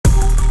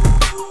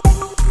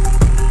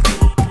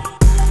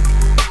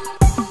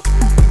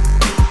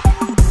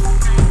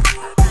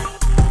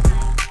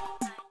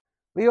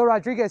Leo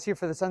Rodriguez here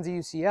for the Sons of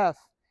UCF.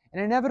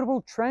 An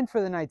inevitable trend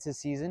for the Knights this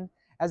season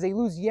as they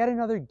lose yet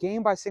another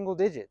game by single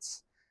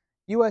digits.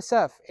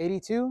 USF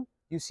 82,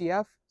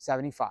 UCF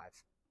 75.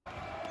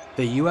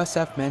 The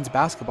USF men's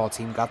basketball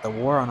team got the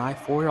war on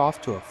I-4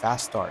 off to a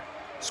fast start,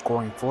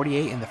 scoring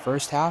 48 in the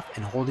first half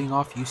and holding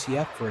off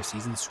UCF for a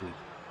season sweep.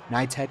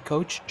 Knights head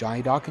coach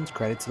Johnny Dawkins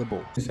credits the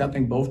Bulls. I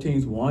think both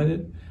teams wanted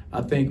it.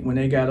 I think when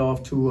they got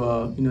off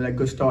to that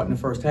good start in the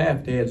first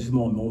half, they had just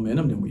more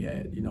momentum than we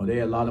had. They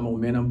had a lot of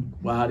momentum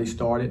while they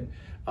started.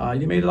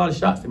 They made a lot of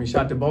shots.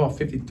 Shot the ball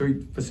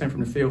 53% from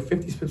the field,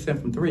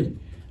 50% from three.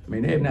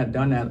 They have not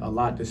done that a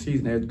lot this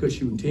season. They're a good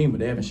shooting team, but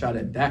they haven't shot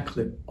at that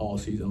clip all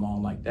season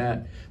long like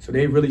that. So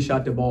they really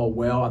shot the ball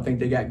well. I think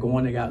they got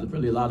going. They got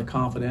really a lot of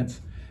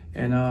confidence,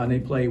 and they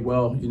played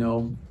well,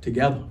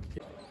 together.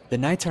 The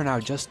Knights are now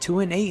just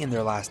 2-8 in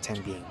their last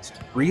 10 games,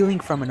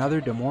 reeling from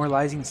another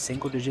demoralizing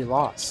single-digit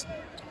loss.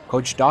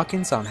 Coach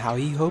Dawkins on how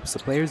he hopes the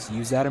players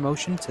use that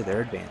emotion to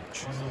their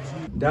advantage.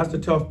 That's the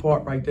tough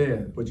part right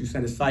there. What you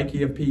said, the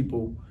psyche of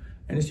people,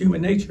 and it's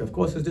human nature. Of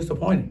course, it's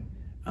disappointing.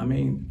 I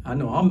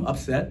know I'm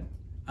upset.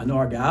 I know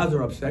our guys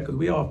are upset because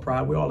we all have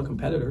pride. We're all the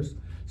competitors.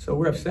 So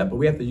we're upset, but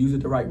we have to use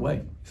it the right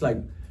way. It's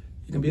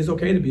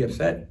okay to be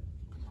upset,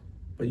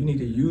 but you need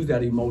to use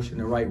that emotion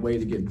the right way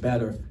to get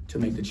better, to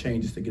make the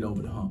changes to get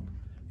over the hump.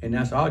 And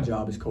that's our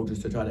job as coaches,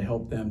 to try to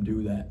help them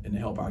do that and to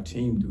help our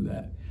team do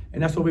that.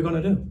 And that's what we're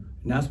going to do.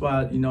 And that's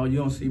why, you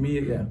don't see me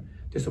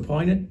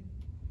disappointed.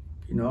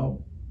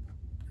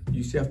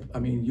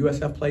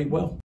 USF played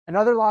well.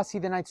 Another loss see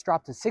the Knights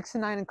drop to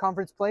 6-9 in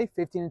conference play,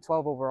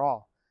 15-12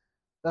 overall.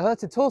 They'll head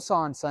to Tulsa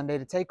on Sunday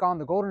to take on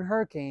the Golden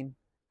Hurricane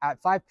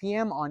at 5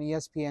 p.m. on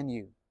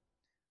ESPNU.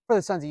 For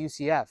the Sons of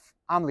UCF,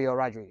 I'm Leo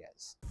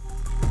Rodriguez.